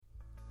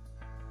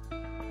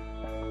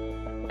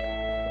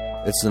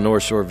It's the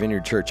North Shore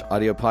Vineyard Church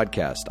audio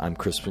podcast. I'm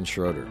Crispin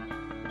Schroeder.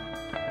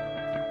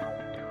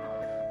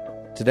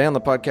 Today on the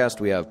podcast,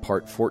 we have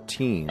part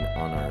 14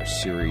 on our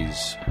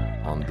series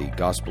on the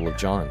Gospel of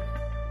John.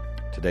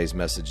 Today's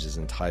message is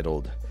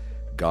entitled,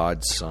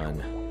 God's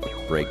Son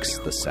Breaks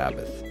the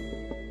Sabbath.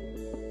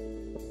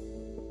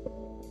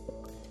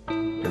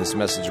 In this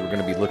message, we're going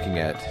to be looking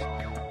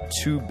at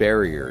two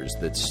barriers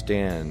that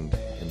stand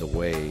in the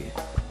way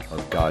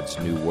of God's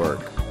new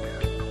work.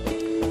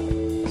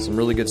 Some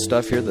really good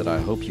stuff here that I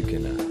hope you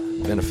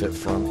can benefit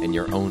from in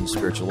your own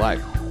spiritual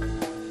life.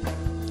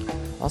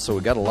 Also,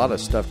 we got a lot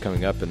of stuff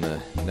coming up in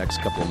the next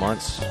couple of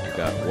months. We've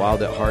got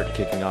Wild at Heart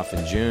kicking off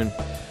in June.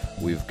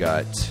 We've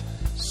got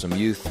some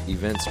youth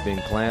events being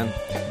planned.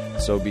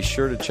 So be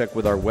sure to check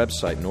with our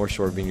website,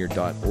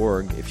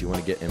 northshorevineyard.org, if you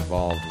want to get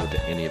involved with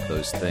any of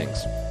those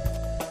things.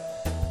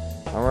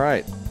 All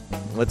right,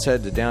 let's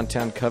head to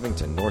downtown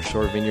Covington, North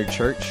Shore Vineyard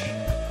Church,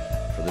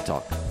 for the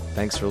talk.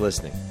 Thanks for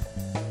listening.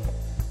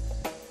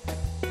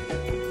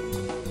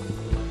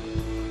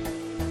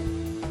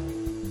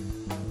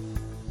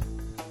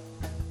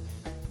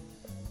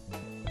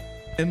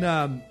 In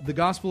the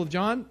Gospel of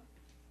John,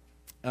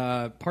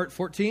 part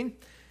 14,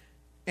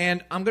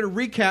 and I'm going to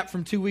recap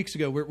from 2 weeks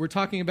ago. We're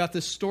talking about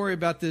this story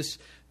about this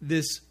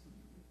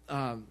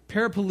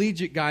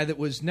paraplegic guy that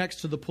was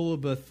next to the pool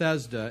of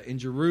Bethesda in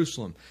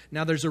Jerusalem.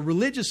 Now, there's a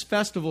religious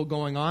festival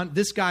going on.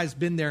 This guy's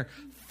been there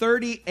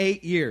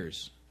 38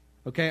 years.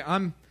 Okay,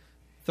 I'm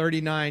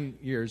 39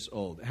 years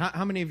old.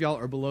 How many of y'all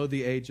are below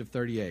the age of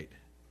 38?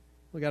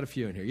 We got a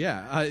few in here.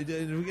 Yeah,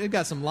 we've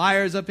got some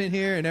liars up in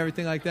here and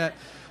everything like that.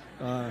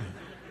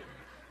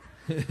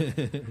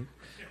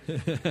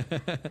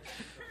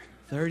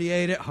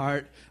 38 at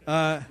heart.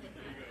 I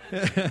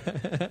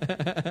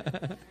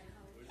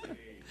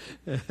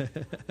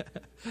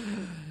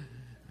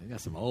got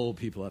some old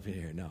people up in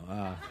here.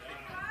 No.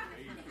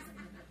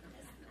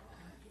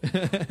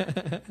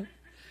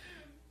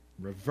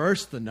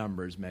 Reverse the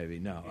numbers, maybe.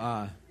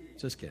 No.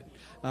 Just kidding.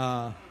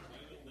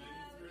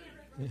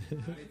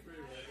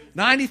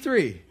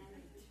 93.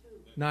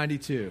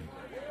 92.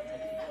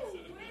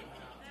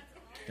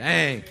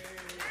 Dang.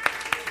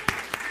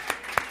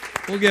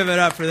 We'll give it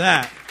up for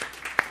that.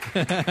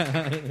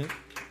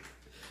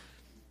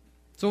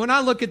 So when I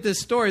look at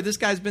this story, this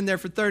guy's been there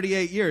for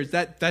 38 years.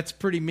 That's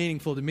pretty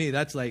meaningful to me.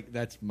 That's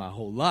my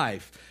whole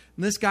life.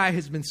 And this guy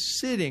has been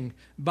sitting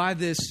by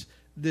this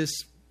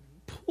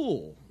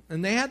pool.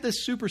 And they had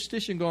this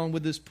superstition going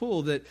with this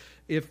pool that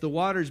if the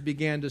waters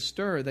began to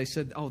stir, they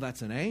said, oh,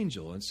 that's an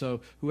angel. And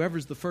so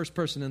whoever's the first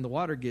person in the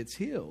water gets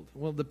healed.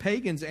 Well, the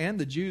pagans and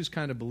the Jews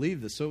kind of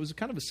believed this. So it was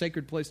kind of a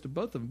sacred place to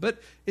both of them.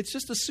 But it's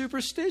just a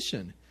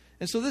superstition.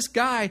 And so this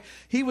guy,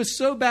 he was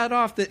so bad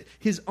off that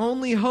his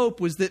only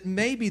hope was that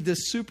maybe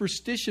this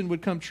superstition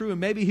would come true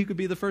and maybe he could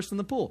be the first in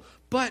the pool.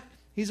 But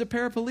he's a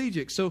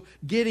paraplegic, so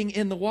getting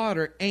in the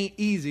water ain't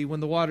easy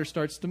when the water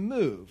starts to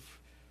move.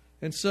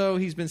 And so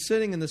he's been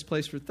sitting in this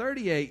place for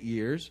 38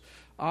 years,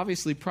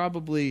 obviously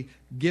probably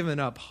given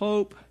up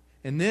hope.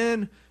 And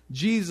then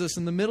Jesus,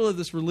 in the middle of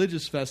this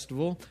religious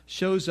festival,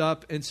 shows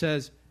up and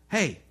says,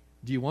 hey,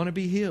 do you want to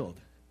be healed?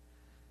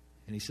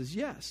 And he says,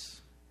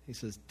 yes. He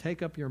says,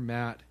 take up your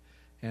mat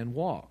and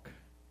walk.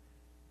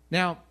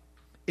 Now,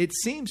 it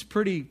seems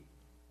pretty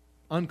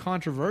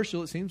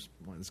uncontroversial. It seems,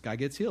 well, this guy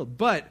gets healed.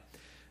 But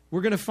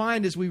we're going to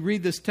find as we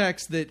read this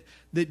text that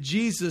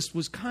Jesus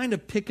was kind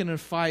of picking a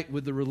fight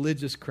with the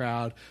religious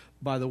crowd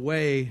by the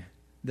way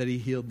that he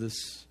healed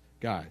this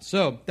guy.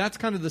 So that's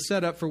kind of the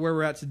setup for where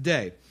we're at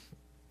today.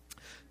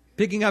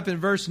 Picking up in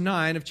verse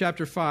 9 of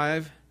chapter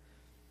 5,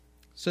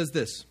 says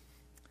this.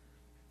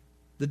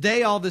 The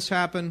day all this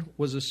happened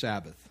was a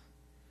Sabbath.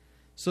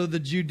 So the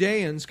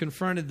Judeans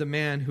confronted the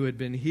man who had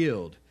been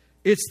healed.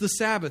 It's the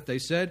Sabbath, they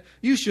said.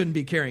 You shouldn't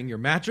be carrying your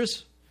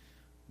mattress.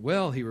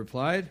 Well, he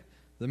replied,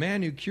 the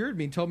man who cured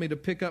me told me to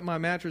pick up my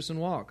mattress and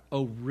walk.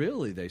 Oh,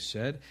 really, they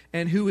said.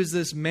 And who is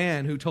this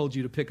man who told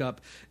you to pick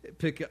up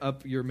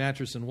your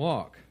mattress and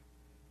walk?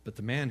 But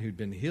the man who'd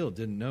been healed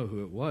didn't know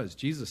who it was.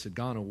 Jesus had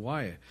gone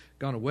away,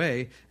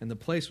 and the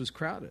place was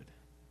crowded.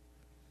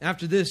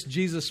 After this,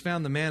 Jesus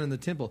found the man in the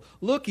temple.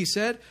 Look, he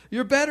said,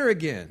 you're better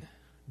again.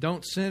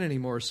 Don't sin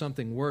anymore, or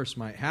something worse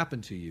might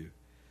happen to you.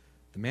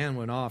 The man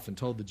went off and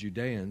told the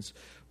Judeans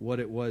that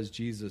it was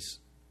Jesus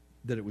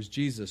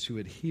who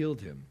had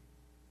healed him.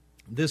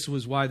 This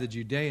was why the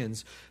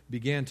Judeans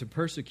began to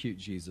persecute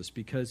Jesus,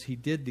 because he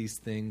did these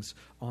things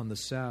on the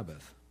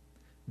Sabbath.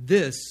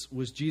 This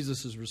was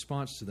Jesus'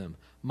 response to them.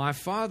 My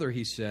Father,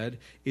 he said,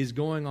 is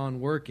going on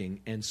working,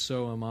 and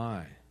so am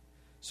I.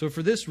 So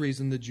for this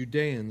reason, the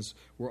Judeans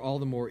were all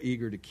the more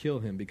eager to kill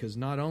him, because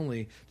not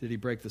only did he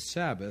break the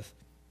Sabbath,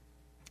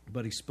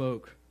 but he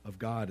spoke of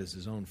God as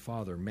his own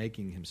Father,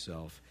 making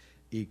himself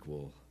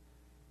equal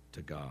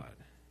to God.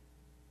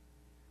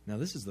 Now,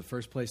 this is the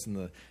first place in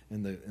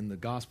the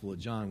Gospel of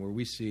John where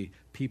we see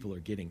people are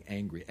getting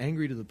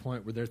angry to the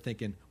point where they're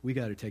thinking, we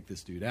got to take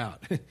this dude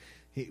out.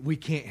 We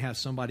can't have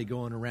somebody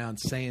going around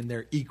saying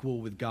they're equal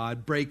with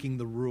God, breaking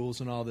the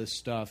rules and all this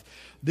stuff.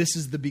 This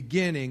is the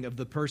beginning of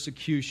the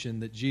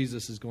persecution that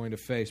Jesus is going to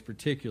face,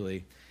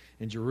 particularly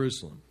in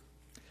Jerusalem.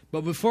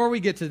 But before we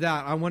get to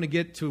that, I want to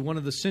get to one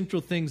of the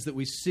central things that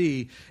we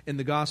see in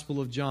the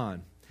Gospel of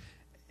John.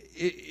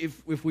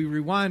 If we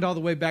rewind all the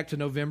way back to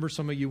November,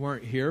 some of you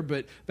weren't here,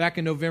 but back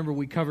in November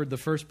we covered the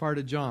first part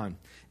of John.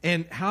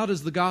 And how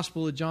does the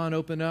Gospel of John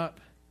open up?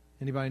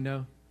 Anybody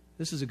know?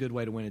 This is a good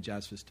way to win a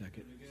Jazz Fist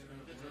ticket.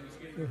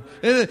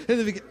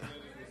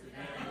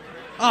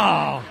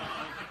 Oh,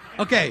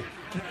 okay.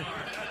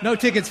 No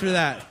tickets for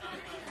that.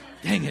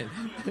 Dang it.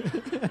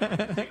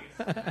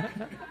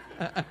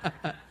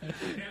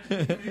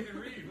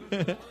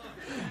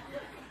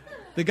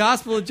 The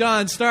Gospel of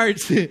John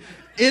starts,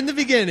 in the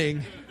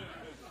beginning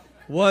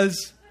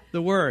was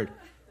the Word.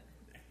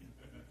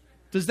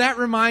 Does that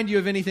remind you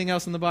of anything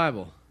else in the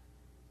Bible?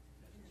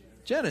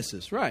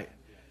 Genesis, right.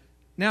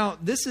 Now,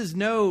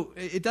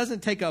 it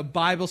doesn't take a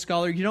Bible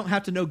scholar. You don't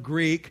have to know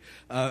Greek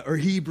or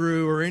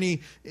Hebrew or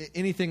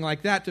anything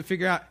like that to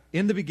figure out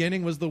in the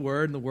beginning was the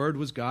Word, and the Word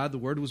was God, the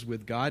Word was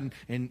with God,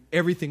 and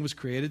everything was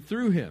created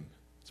through Him.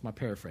 It's my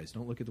paraphrase.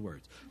 Don't look at the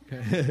words.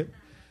 Okay.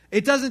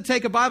 It doesn't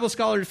take a Bible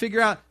scholar to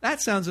figure out,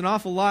 that sounds an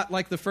awful lot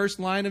like the first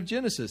line of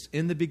Genesis.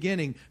 In the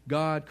beginning,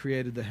 God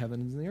created the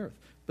heavens and the earth.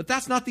 But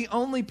that's not the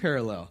only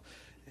parallel.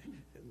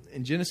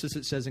 In Genesis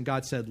it says, and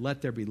God said,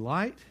 let there be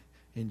light.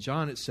 In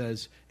John it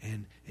says,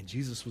 and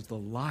Jesus was the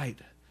light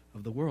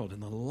of the world.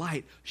 And the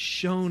light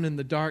shone in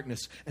the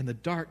darkness, and the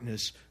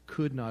darkness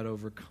could not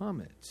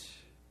overcome it.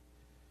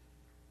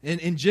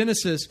 In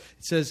Genesis,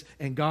 it says,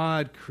 and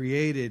God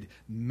created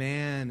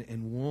man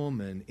and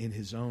woman in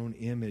His own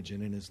image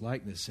and in His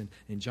likeness. And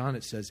in John,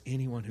 it says,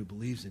 anyone who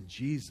believes in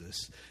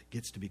Jesus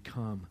gets to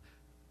become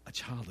a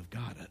child of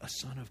God, a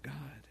son of God,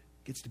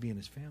 gets to be in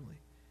His family.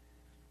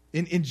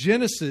 In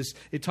Genesis,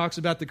 it talks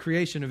about the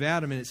creation of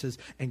Adam, and it says,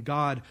 and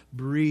God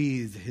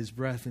breathed His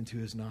breath into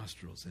his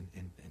nostrils,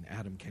 and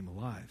Adam came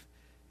alive.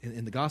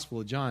 In the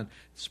Gospel of John,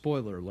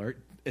 spoiler alert,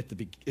 at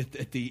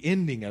the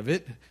ending of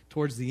it,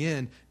 towards the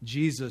end,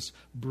 Jesus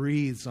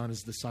breathes on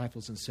His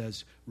disciples and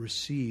says,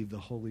 receive the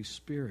Holy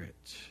Spirit.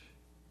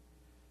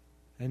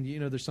 And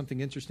there's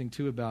something interesting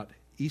too about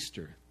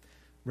Easter.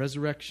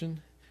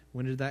 Resurrection,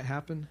 when did that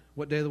happen?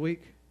 What day of the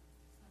week?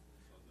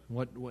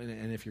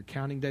 And if you're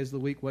counting days of the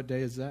week, what day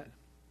is that?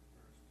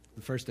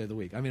 The first day of the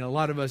week. I mean, a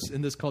lot of us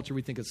in this culture,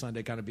 we think of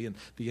Sunday kind of being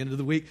the end of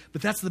the week,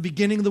 but that's the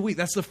beginning of the week.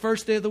 That's the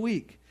first day of the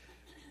week.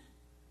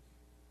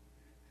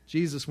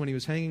 Jesus, when He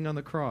was hanging on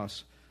the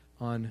cross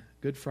on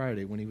Good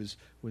Friday, when he was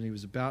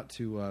about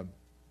to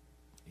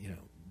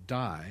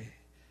die,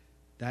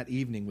 that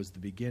evening was the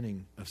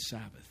beginning of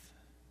Sabbath,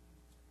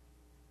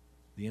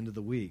 the end of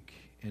the week.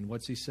 And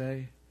what's He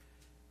say?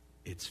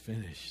 It's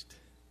finished.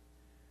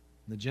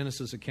 In the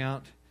Genesis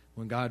account,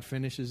 when God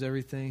finishes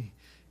everything,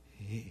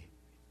 He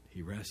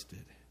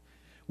rested.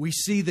 We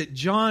see that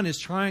John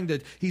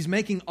he's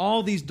making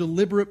all these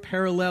deliberate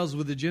parallels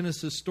with the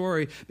Genesis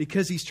story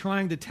because he's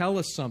trying to tell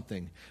us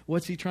something.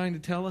 What's he trying to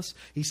tell us?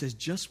 He says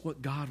just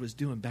what God was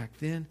doing back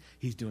then,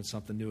 He's doing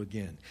something new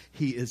again.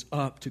 He is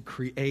up to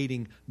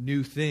creating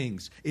new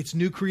things. It's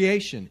new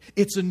creation.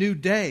 It's a new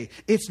day.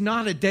 It's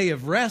not a day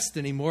of rest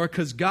anymore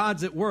because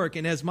God's at work.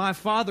 And as my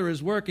Father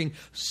is working,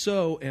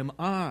 so am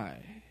I.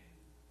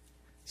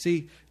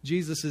 See,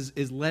 Jesus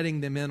is letting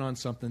them in on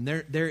something.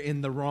 They're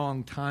in the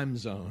wrong time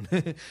zone.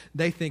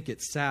 They think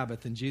it's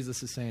Sabbath, and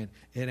Jesus is saying,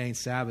 it ain't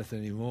Sabbath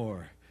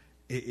anymore.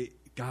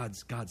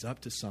 God's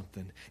up to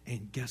something.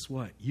 And guess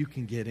what? You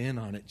can get in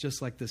on it,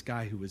 just like this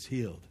guy who was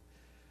healed.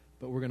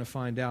 But we're going to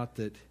find out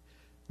that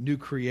new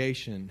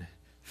creation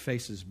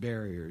faces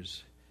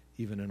barriers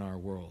even in our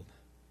world.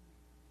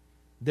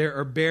 There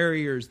are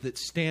barriers that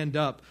stand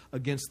up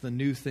against the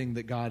new thing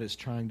that God is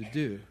trying to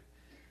do.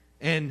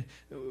 And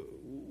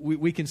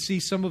we can see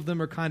some of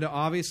them are kind of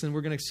obvious, and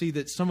we're going to see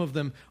that some of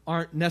them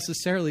aren't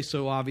necessarily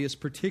so obvious,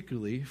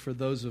 particularly for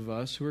those of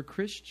us who are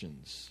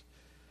Christians.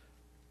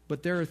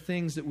 But there are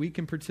things that we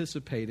can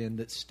participate in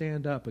that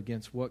stand up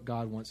against what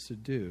God wants to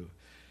do.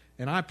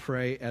 And I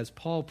pray, as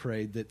Paul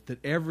prayed,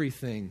 that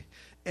everything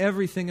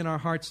in our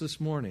hearts this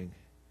morning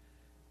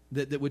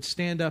that would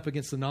stand up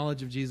against the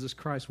knowledge of Jesus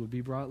Christ would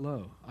be brought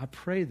low. I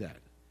pray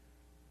that.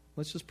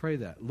 Let's just pray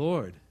that.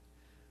 Lord,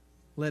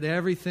 let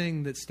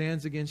everything that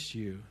stands against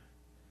You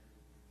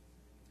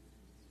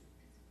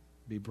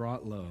be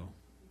brought low.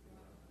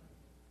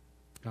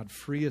 God,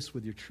 free us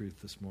with Your truth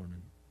this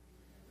morning.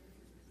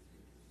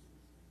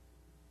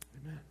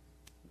 Amen.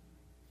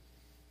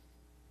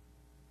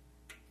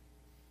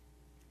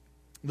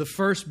 The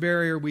first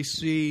barrier we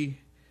see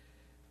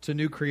to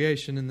new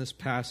creation in this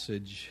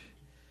passage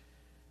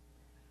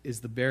is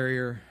the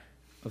barrier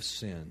of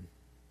sin.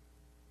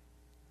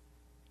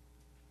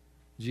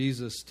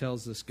 Jesus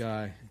tells this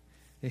guy,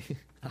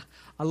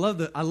 I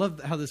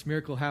love how this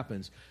miracle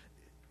happens.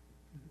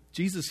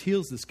 Jesus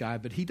heals this guy,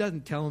 but He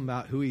doesn't tell him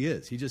about who he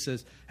is. He just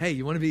says, hey,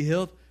 you want to be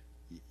healed?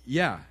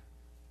 Yeah.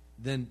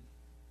 Then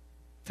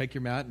take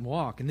your mat and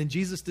walk. And then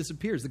Jesus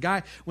disappears. The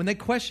guy, when they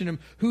question him,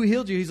 who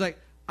healed you? He's like,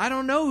 I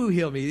don't know who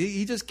healed me.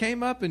 He just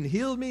came up and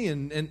healed me.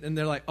 And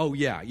they're like, oh,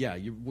 yeah,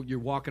 you're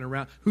walking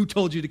around. Who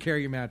told you to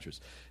carry your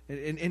mattress?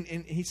 And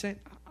he's saying,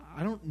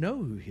 I don't know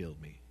who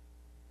healed me.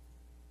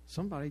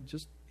 Somebody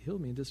just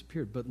healed me and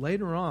disappeared. But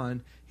later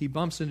on, he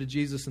bumps into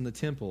Jesus in the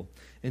temple.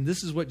 And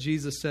this is what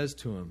Jesus says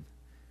to him.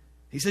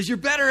 He says, you're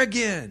better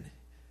again.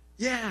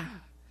 Yeah.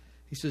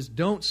 He says,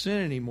 don't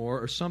sin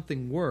anymore or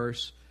something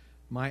worse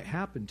might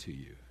happen to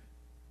you.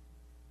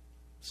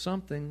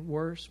 Something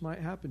worse might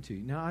happen to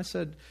you. Now, I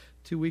said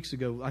 2 weeks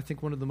ago, I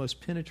think one of the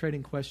most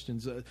penetrating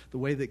questions, the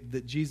way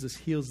that Jesus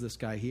heals this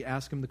guy, he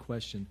asked him the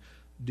question,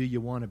 do you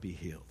want to be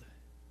healed?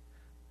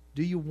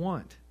 Do you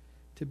want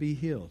to be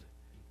healed?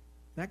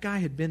 That guy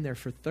had been there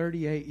for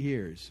 38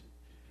 years.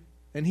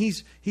 And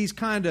he's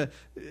kind of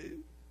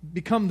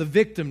become the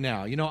victim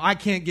now. I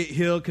can't get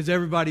healed because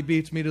everybody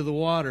beats me to the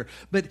water.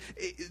 But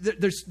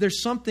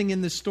there's something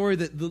in this story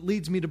that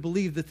leads me to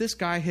believe that this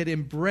guy had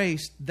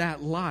embraced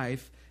that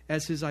life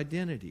as his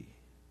identity.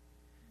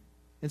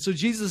 And so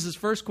Jesus'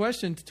 first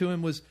question to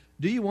him was,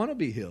 do you want to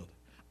be healed?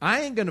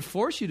 I ain't going to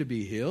force you to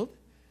be healed.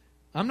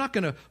 I'm not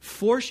going to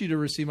force you to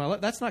receive my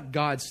love. That's not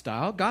God's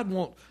style. God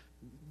won't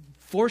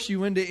force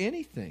you into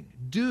anything.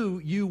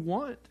 Do you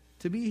want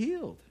to be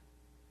healed?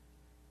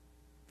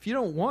 If you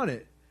don't want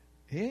it,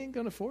 He ain't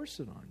going to force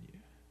it on you.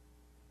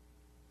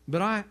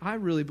 But I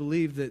really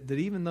believe that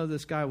even though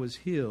this guy was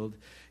healed,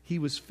 he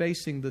was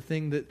facing the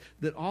thing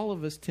that all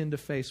of us tend to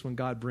face when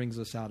God brings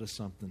us out of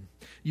something.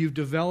 You've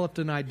developed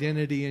an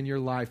identity in your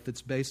life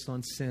that's based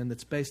on sin,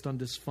 that's based on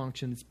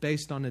dysfunction, it's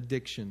based on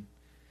addiction.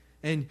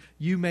 And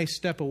you may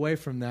step away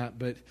from that,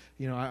 but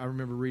I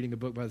remember reading a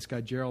book by this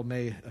guy, Gerald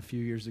May, a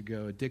few years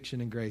ago,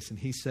 Addiction and Grace, and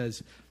he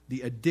says, the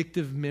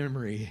addictive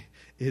memory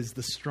is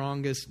the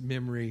strongest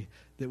memory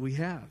that we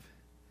have.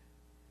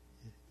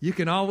 You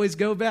can always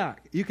go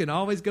back. You can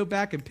always go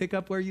back and pick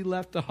up where you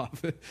left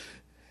off.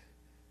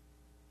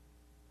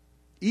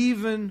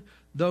 Even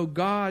though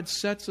God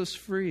sets us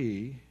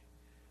free,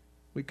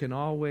 we can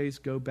always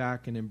go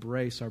back and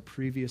embrace our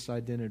previous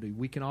identity.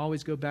 We can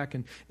always go back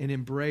and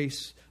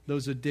embrace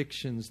those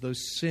addictions,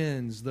 those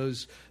sins,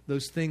 those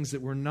things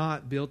that were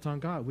not built on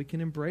God. We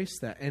can embrace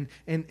that.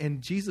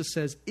 And Jesus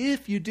says,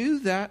 if you do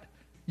that,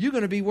 you're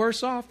going to be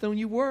worse off than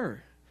you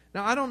were.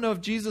 Now, I don't know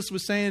if Jesus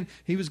was saying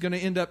he was going to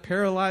end up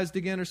paralyzed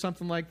again or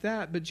something like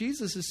that, but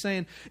Jesus is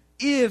saying,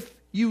 if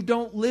you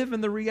don't live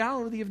in the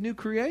reality of new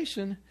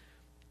creation,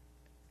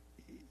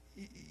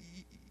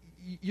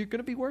 you're going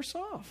to be worse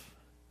off.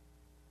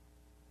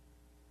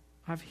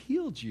 I've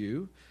healed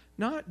you,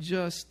 not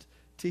just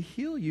to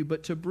heal you,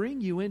 but to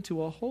bring you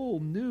into a whole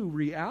new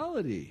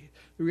reality.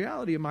 The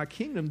reality of my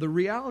kingdom, the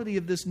reality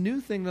of this new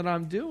thing that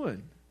I'm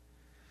doing.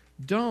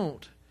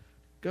 Don't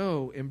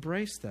go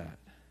embrace that.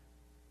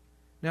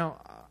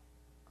 Now,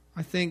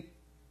 I think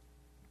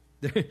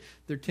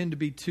there tend to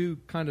be two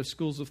kind of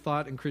schools of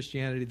thought in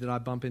Christianity that I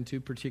bump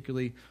into,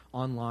 particularly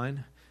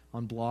online,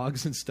 on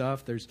blogs and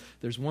stuff.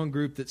 There's one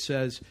group that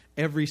says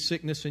every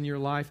sickness in your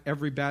life,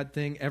 every bad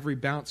thing, every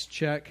bounce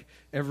check,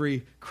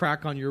 every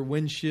crack on your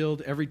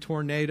windshield, every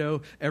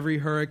tornado, every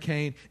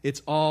hurricane,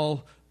 it's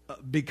all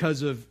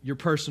because of your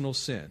personal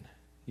sin.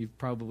 You've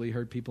probably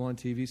heard people on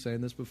TV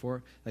saying this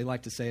before. They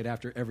like to say it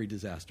after every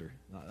disaster.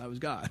 That was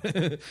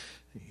God.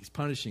 He's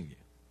punishing you.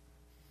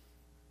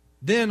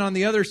 Then on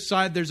the other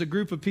side, there's a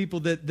group of people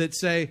that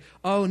say,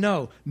 oh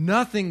no,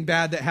 nothing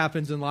bad that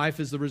happens in life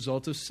is the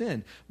result of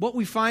sin. What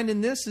we find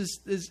in this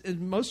is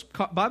most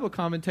Bible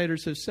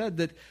commentators have said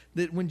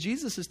that when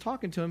Jesus is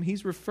talking to him,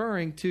 he's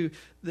referring to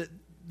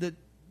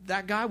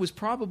that guy was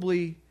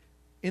probably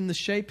in the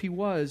shape he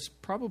was,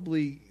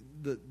 probably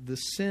the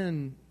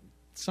sin,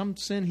 some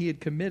sin he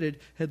had committed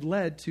had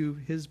led to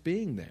his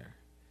being there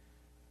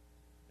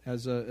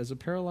as a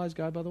paralyzed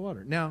guy by the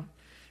water. Now,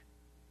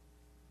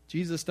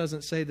 Jesus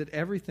doesn't say that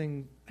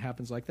everything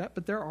happens like that,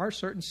 but there are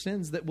certain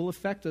sins that will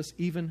affect us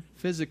even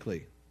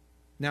physically.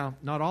 Now,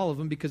 not all of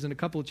them, because in a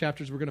couple of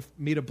chapters we're going to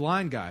meet a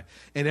blind guy,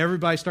 and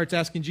everybody starts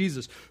asking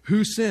Jesus,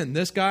 who sinned,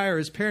 this guy or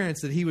his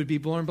parents, that he would be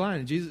born blind?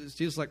 And Jesus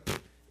is like,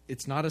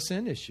 it's not a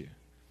sin issue.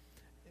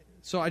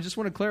 So I just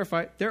want to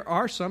clarify, there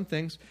are some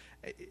things,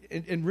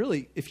 and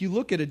really, if you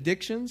look at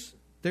addictions,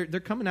 they're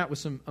coming out with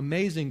some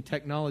amazing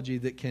technology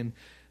that can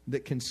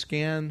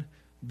scan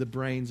the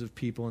brains of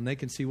people, and they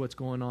can see what's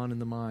going on in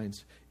the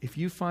minds. If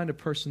you find a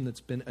person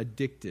that's been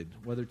addicted,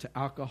 whether to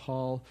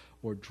alcohol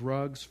or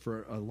drugs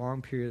for a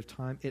long period of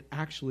time, it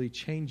actually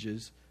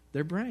changes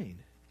their brain.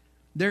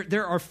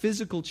 There are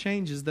physical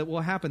changes that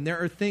will happen.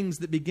 There are things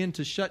that begin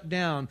to shut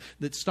down,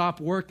 that stop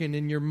working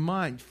in your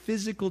mind.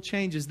 Physical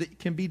changes that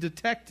can be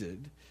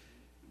detected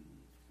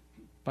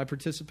by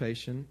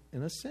participation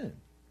in a sin.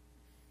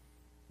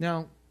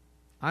 Now,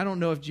 I don't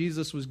know if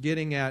Jesus was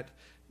getting at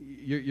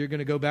you're going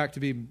to go back to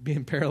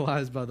being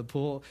paralyzed by the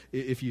pool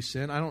if you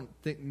sin. I don't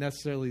think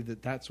necessarily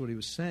that's what he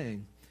was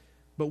saying.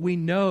 But we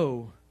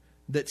know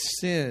that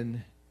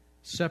sin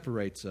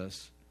separates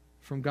us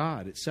from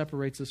God. It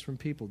separates us from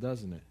people,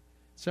 doesn't it?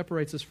 It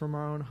separates us from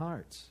our own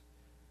hearts.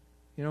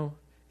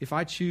 if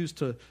I choose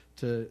to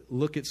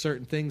look at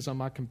certain things on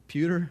my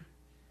computer,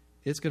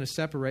 it's going to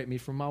separate me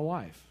from my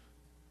wife.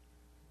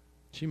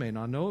 She may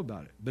not know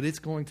about it, but it's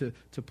going to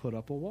put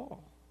up a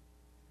wall.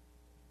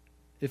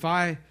 If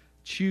I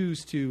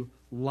choose to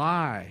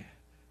lie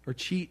or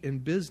cheat in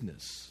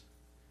business,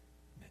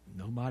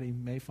 nobody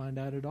may find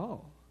out at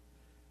all.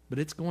 But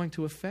it's going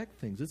to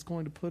affect things. It's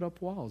going to put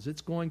up walls.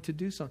 It's going to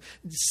do something.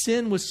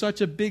 Sin was such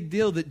a big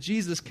deal that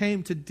Jesus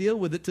came to deal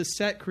with it, to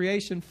set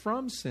creation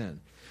from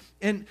sin.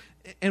 And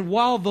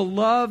while the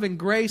love and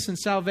grace and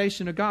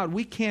salvation of God,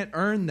 we can't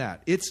earn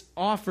that. It's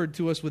offered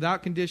to us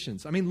without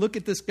conditions. I mean, look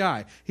at this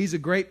guy. He's a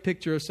great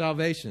picture of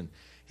salvation.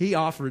 He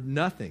offered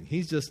nothing.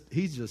 He's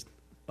just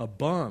a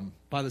bum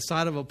by the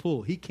side of a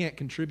pool. He can't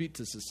contribute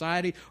to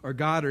society or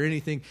God or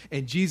anything.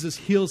 And Jesus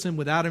heals him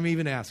without him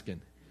even asking.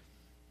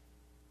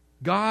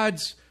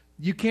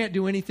 You can't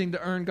do anything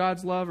to earn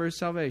God's love or His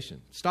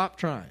salvation. Stop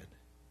trying.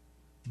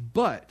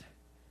 But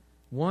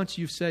once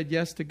you've said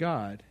yes to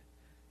God,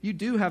 you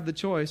do have the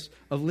choice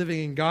of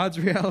living in God's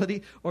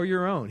reality or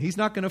your own. He's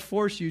not going to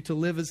force you to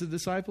live as a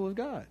disciple of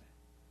God.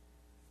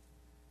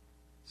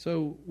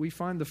 So we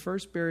find the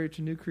first barrier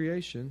to new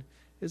creation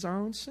is our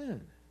own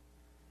sin.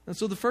 And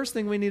so the first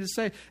thing we need to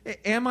say,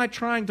 am I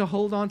trying to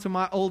hold on to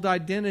my old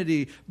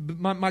identity,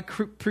 my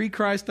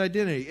pre-Christ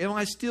identity? Am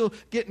I still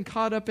getting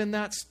caught up in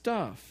that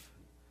stuff?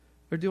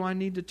 Or do I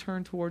need to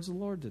turn towards the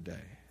Lord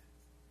today?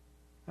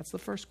 That's the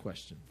first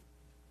question.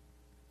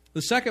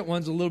 The second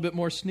one's a little bit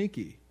more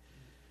sneaky.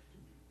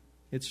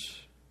 It's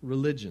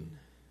religion.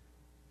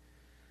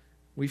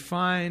 We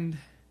find,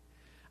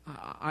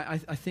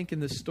 I think in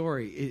this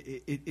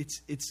story,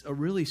 it's a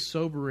really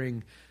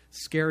sobering,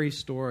 scary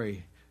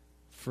story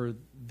for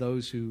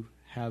those who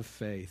have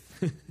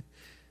faith.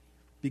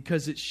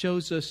 Because it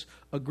shows us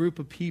a group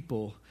of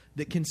people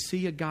that can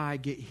see a guy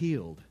get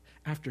healed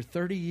after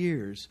 30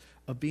 years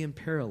of being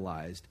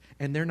paralyzed,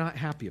 and they're not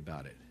happy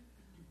about it.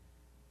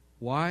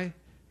 Why?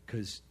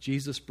 Because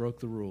Jesus broke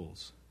the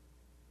rules.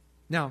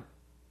 Now,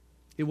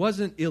 it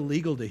wasn't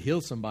illegal to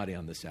heal somebody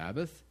on the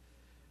Sabbath,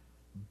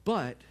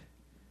 but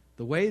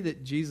the way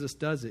that Jesus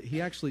does it,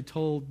 He actually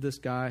told this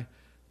guy,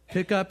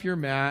 pick up your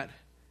mat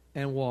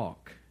and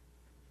walk.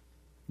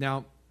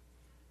 Now,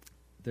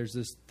 there's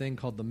this thing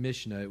called the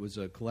Mishnah. It was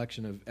a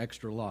collection of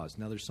extra laws.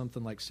 Now, there's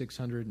something like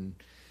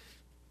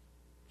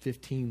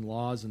 615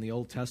 laws in the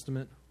Old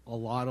Testament. A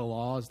lot of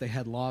laws. They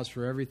had laws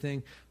for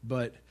everything,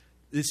 but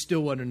it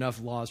still wasn't enough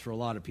laws for a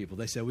lot of people.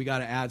 They said, we got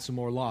to add some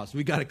more laws.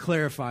 We got to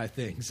clarify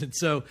things. And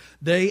so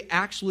they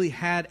actually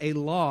had a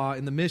law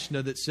in the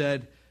Mishnah that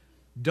said,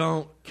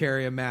 don't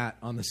carry a mat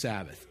on the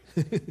Sabbath.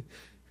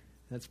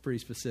 That's pretty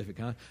specific,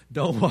 huh?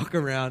 Don't walk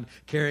around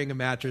carrying a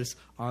mattress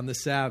on the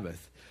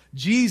Sabbath.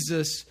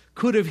 Jesus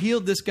could have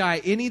healed this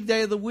guy any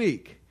day of the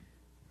week.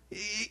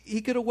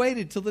 He could have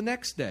waited till the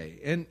next day,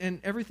 and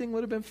everything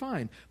would have been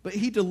fine. But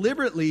He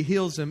deliberately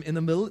heals him in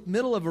the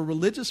middle of a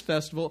religious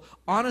festival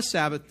on a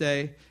Sabbath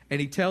day,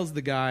 and He tells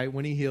the guy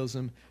when He heals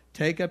him,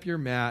 take up your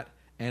mat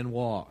and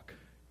walk.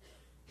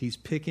 He's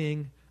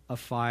picking a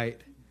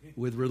fight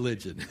with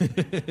religion.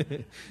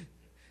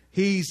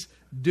 He's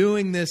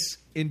doing this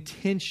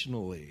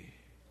intentionally,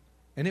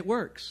 and it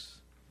works.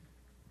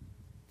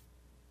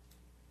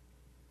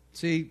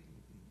 See,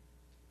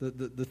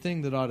 the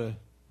thing that ought to...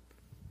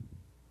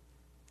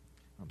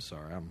 I'm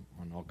sorry, I'm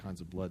on all kinds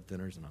of blood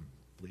thinners, and I'm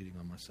bleeding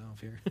on myself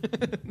here.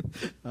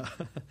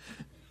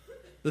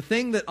 The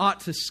thing that ought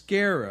to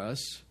scare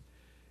us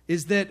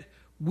is that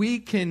we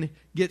can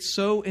get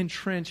so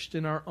entrenched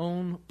in our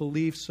own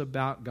beliefs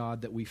about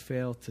God that we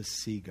fail to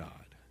see God.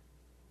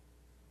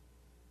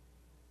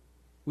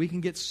 We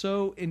can get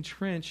so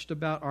entrenched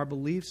about our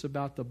beliefs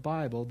about the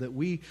Bible that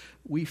we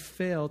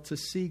fail to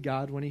see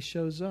God when He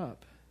shows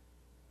up.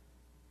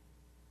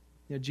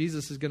 You know,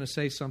 Jesus is going to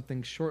say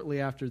something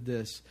shortly after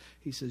this.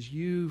 He says,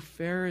 you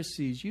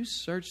Pharisees, you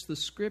search the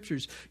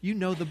Scriptures. You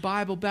know the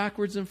Bible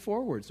backwards and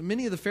forwards.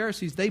 Many of the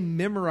Pharisees, they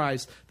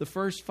memorized the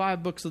first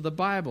 5 books of the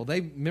Bible.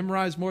 They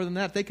memorized more than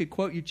that. They could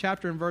quote you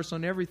chapter and verse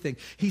on everything.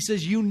 He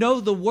says, you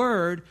know the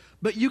Word,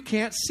 but you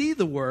can't see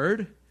the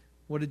Word.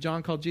 What did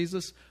John call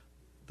Jesus?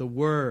 The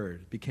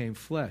Word became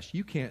flesh.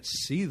 You can't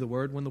see the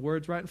Word when the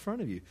Word's right in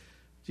front of you.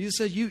 Jesus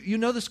says, you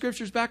know the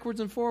Scriptures backwards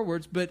and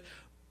forwards, but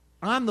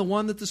I'm the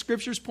one that the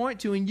Scriptures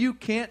point to, and you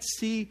can't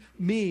see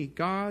me,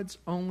 God's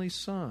only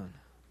Son.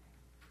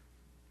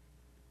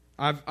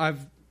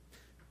 I've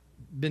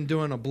been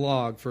doing a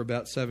blog for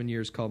about 7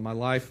 years called My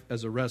Life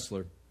as a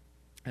Wrestler.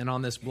 And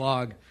on this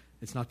blog,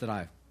 it's not that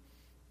I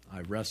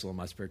wrestle in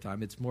my spare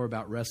time. It's more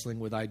about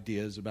wrestling with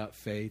ideas about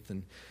faith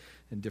and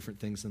different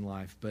things in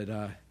life. But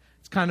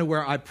it's kind of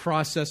where I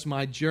process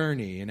my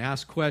journey and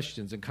ask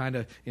questions and kind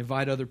of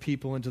invite other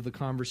people into the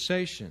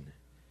conversation.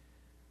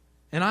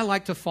 And I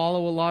like to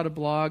follow a lot of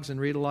blogs and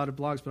read a lot of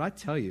blogs, but I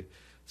tell you,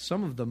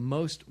 some of the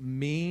most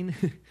mean,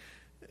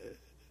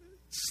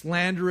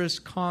 slanderous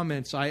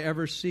comments I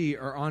ever see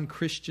are on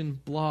Christian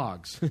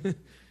blogs.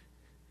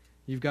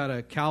 You've got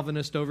a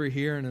Calvinist over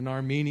here and an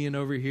Arminian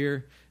over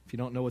here. If you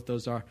don't know what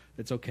those are,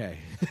 it's okay.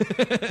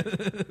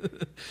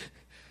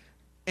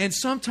 And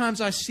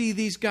sometimes I see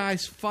these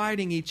guys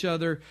fighting each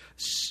other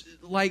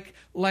like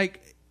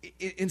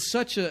in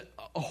such a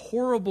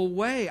horrible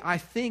way. I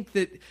think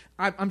that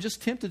I'm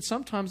just tempted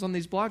sometimes on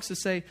these blogs to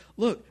say,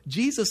 look,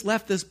 Jesus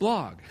left this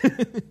blog.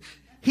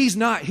 He's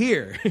not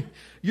here.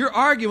 You're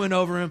arguing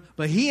over him,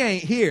 but he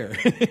ain't here.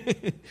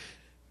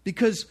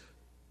 Because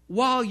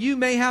while you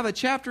may have a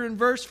chapter and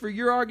verse for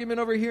your argument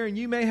over here, and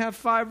you may have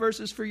 5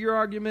 verses for your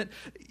argument,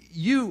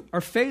 you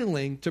are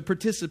failing to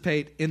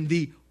participate in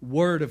the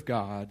Word of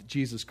God,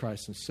 Jesus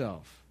Christ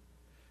himself.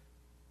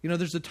 You know,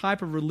 there's a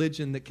type of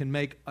religion that can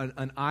make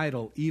an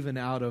idol even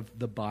out of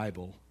the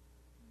Bible.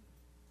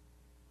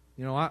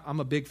 You know, I'm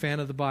a big fan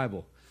of the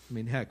Bible. I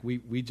mean, heck,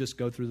 we just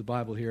go through the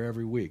Bible here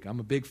every week. I'm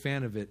a big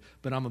fan of it,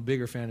 but I'm a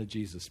bigger fan of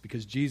Jesus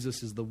because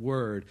Jesus is the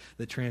Word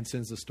that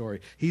transcends the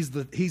story. He's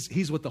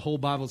what the whole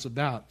Bible's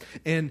about.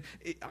 And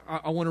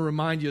I want to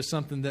remind you of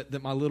something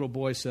that my little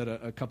boy said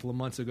a couple of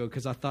months ago,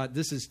 because I thought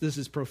this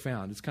is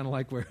profound. It's kind of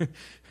like where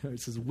it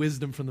says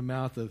wisdom from the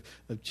mouth of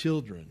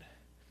children.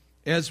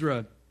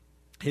 Ezra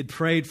had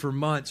prayed for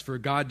months for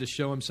God to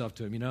show himself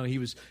to him. You know, he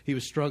was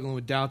struggling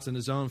with doubts in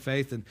his own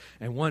faith,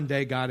 and one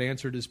day God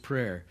answered his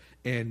prayer,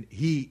 and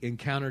he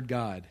encountered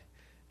God.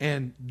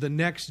 And the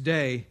next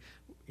day,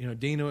 you know,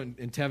 Dino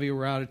and Tevye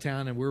were out of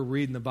town, and we're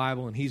reading the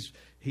Bible, and he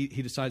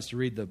decides to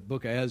read the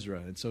book of Ezra.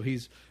 And so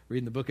he's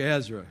reading the book of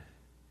Ezra,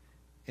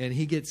 and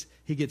he gets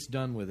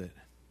done with it.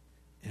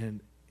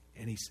 And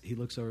he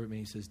looks over at me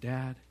and he says,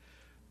 Dad,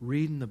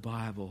 reading the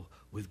Bible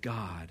with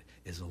God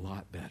is a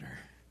lot better.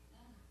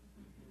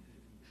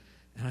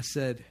 And I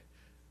said,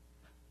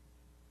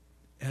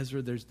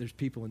 Ezra, there's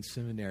people in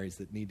seminaries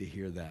that need to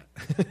hear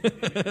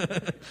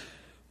that.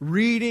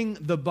 Reading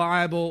the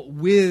Bible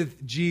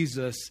with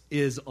Jesus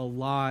is a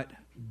lot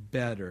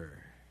better.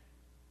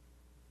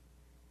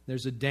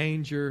 There's a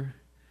danger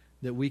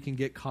that we can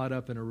get caught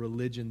up in a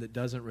religion that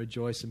doesn't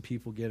rejoice in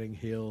people getting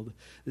healed,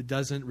 that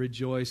doesn't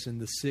rejoice in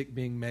the sick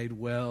being made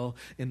well,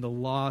 in the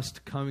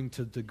lost coming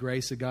to the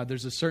grace of God.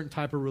 There's a certain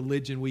type of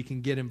religion we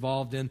can get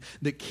involved in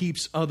that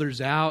keeps others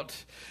out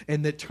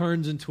and that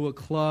turns into a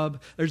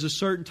club. There's a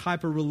certain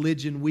type of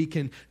religion we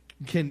can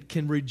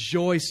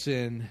rejoice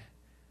in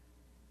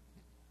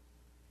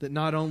that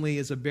not only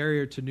is a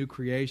barrier to new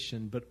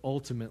creation, but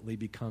ultimately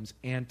becomes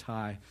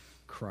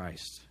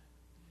anti-Christ,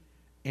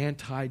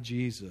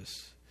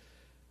 anti-Jesus.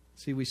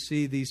 See, we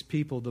see these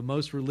people, the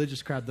most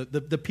religious crowd,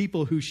 the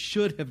people who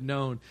should have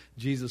known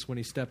Jesus when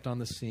he stepped on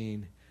the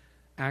scene,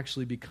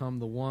 actually become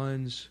the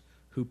ones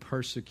who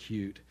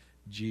persecute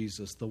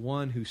Jesus, the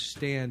one who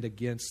stand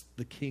against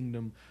the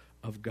kingdom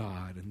of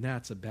God. And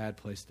that's a bad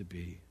place to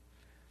be.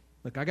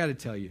 Look, I got to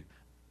tell you,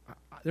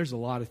 there's a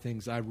lot of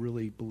things I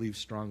really believe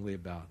strongly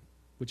about,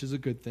 which is a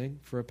good thing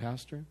for a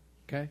pastor,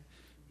 okay?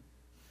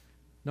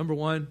 Number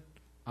one,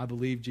 I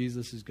believe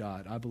Jesus is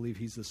God. I believe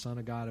he's the Son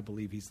of God. I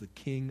believe he's the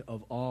King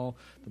of all,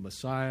 the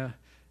Messiah.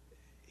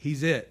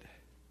 He's it.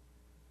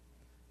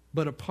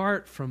 But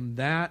apart from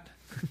that,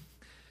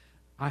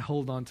 I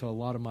hold on to a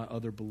lot of my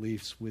other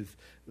beliefs with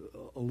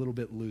a little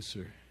bit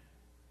looser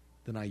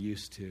than I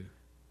used to.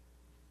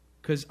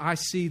 Because I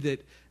see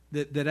that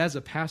as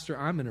a pastor,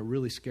 I'm in a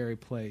really scary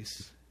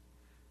place.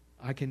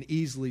 I can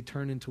easily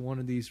turn into one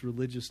of these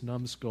religious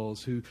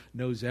numbskulls who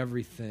knows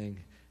everything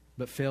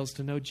but fails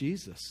to know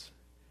Jesus.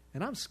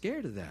 And I'm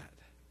scared of that.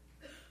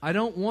 I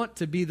don't want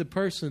to be the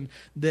person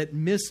that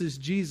misses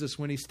Jesus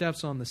when he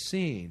steps on the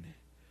scene,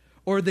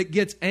 or that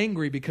gets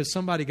angry because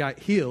somebody got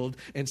healed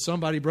and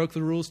somebody broke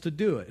the rules to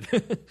do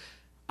it.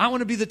 I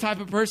want to be the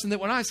type of person that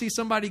when I see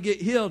somebody get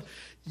healed,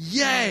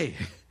 yay,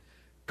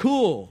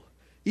 cool,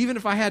 even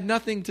if I had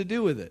nothing to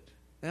do with it.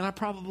 And I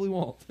probably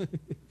won't,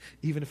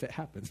 even if it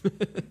happens.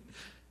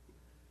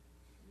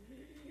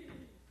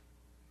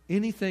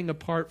 Anything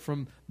apart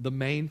from the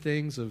main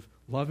things of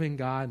loving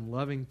God and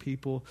loving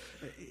people,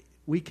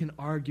 we can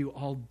argue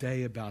all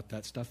day about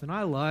that stuff. And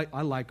I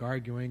like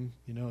arguing,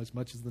 you know, as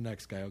much as the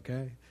next guy,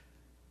 okay?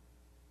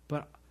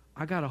 But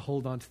I got to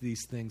hold on to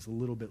these things a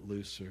little bit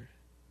looser,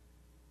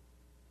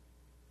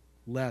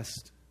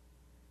 lest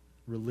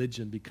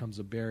religion becomes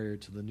a barrier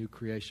to the new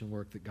creation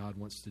work that God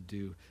wants to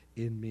do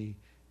in me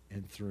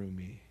and through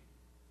me.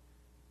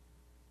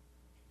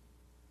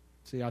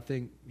 See, I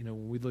think, you know,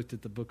 when we looked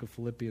at the book of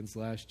Philippians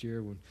last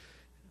year,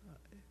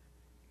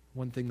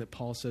 one thing that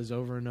Paul says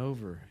over and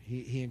over,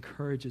 he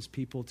encourages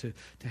people to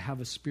have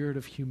a spirit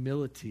of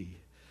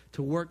humility,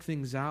 to work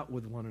things out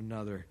with one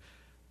another.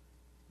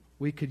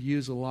 We could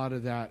use a lot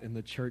of that in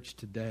the church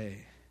today,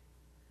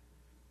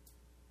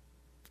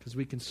 because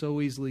we can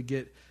so easily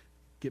get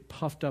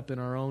puffed up in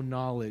our own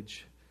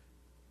knowledge,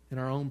 in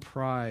our own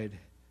pride.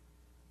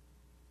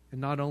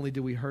 And not only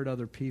do we hurt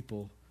other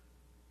people,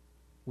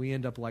 we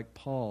end up like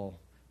Paul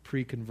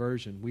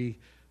pre-conversion.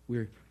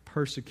 We're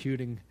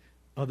persecuting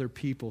other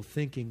people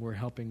thinking we're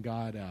helping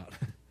God out.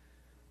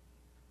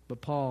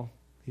 But Paul,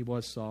 he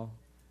was Saul.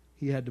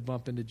 He had to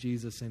bump into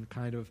Jesus and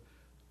kind of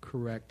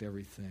correct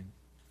everything.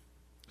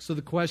 So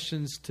the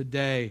questions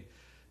today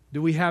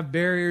Do we have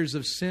barriers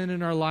of sin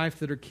in our life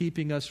that are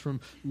keeping us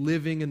from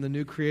living in the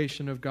new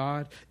creation of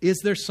God? Is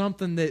there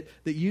something that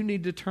you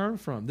need to turn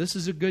from? This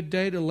is a good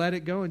day to let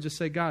it go and just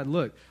say, God,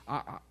 look,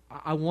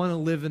 I want to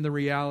live in the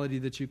reality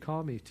that you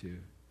call me to.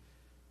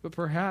 But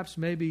perhaps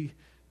maybe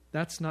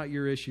that's not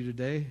your issue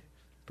today.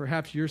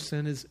 Perhaps your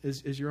sin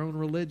is your own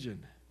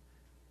religion.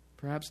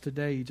 Perhaps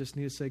today you just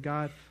need to say,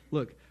 God,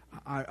 look,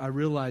 I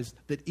realize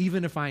that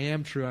even if I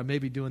am true, I may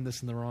be doing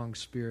this in the wrong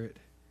spirit.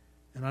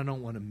 And I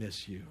don't want to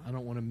miss you. I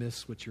don't want to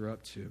miss what you're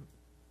up to.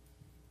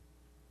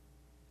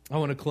 I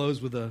want to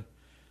close with a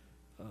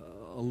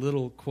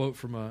little quote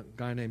from a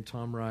guy named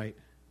Tom Wright.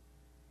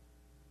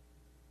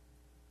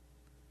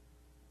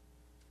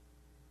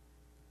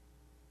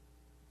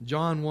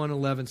 John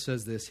 1:11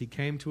 says this, He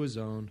came to His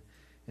own,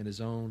 and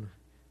His own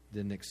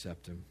didn't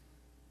accept Him.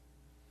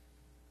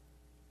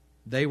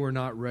 They were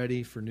not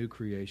ready for new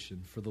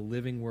creation, for the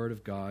living Word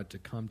of God to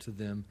come to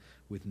them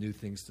with new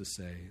things to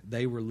say.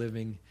 They were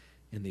living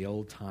in the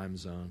old time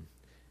zone,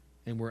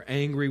 and were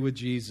angry with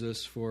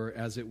Jesus for,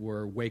 as it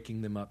were,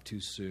 waking them up too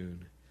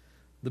soon.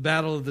 The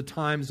battle of the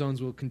time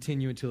zones will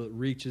continue until it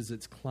reaches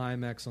its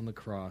climax on the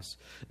cross.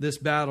 This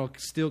battle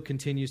still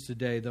continues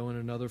today, though in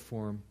another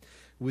form.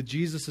 With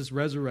Jesus'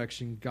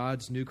 resurrection,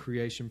 God's new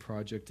creation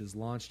project is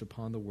launched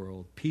upon the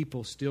world.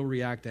 People still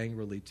react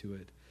angrily to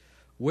it.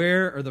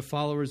 Where are the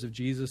followers of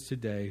Jesus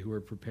today who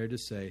are prepared to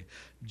say,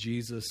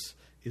 Jesus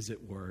is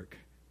at work,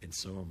 and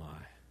so am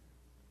I?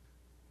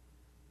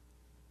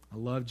 I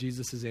love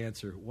Jesus'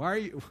 answer.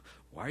 Why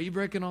are you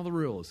breaking all the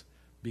rules?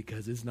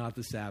 Because it's not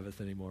the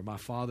Sabbath anymore. My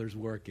Father's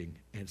working,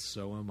 and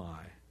so am I.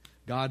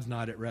 God's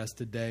not at rest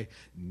today.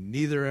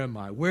 Neither am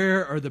I.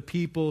 Where are the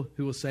people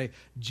who will say,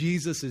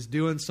 Jesus is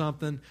doing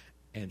something,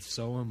 and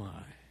so am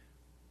I?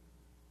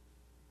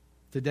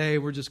 Today,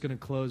 we're just going to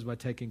close by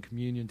taking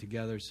communion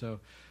together. So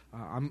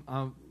I'm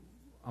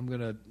going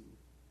to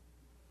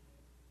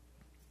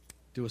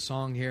do a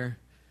song here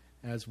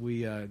as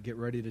we get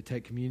ready to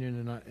take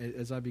communion. And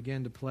as I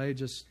begin to play,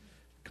 just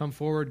come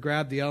forward,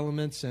 grab the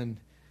elements. And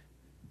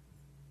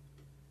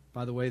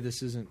by the way,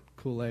 this isn't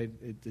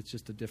Kool-Aid. It's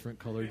just a different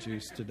color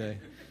juice today.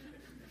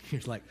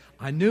 You're like,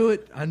 I knew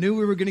it. I knew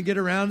we were going to get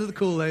around to the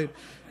Kool-Aid.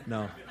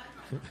 No.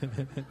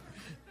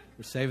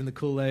 We're saving the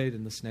Kool-Aid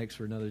and the snakes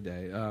for another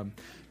day.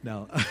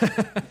 No.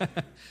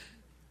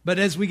 But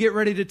as we get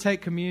ready to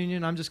take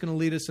communion, I'm just going to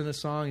lead us in a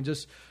song and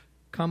just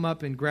come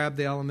up and grab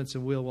the elements,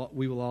 and we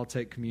will all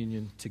take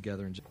communion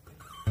together.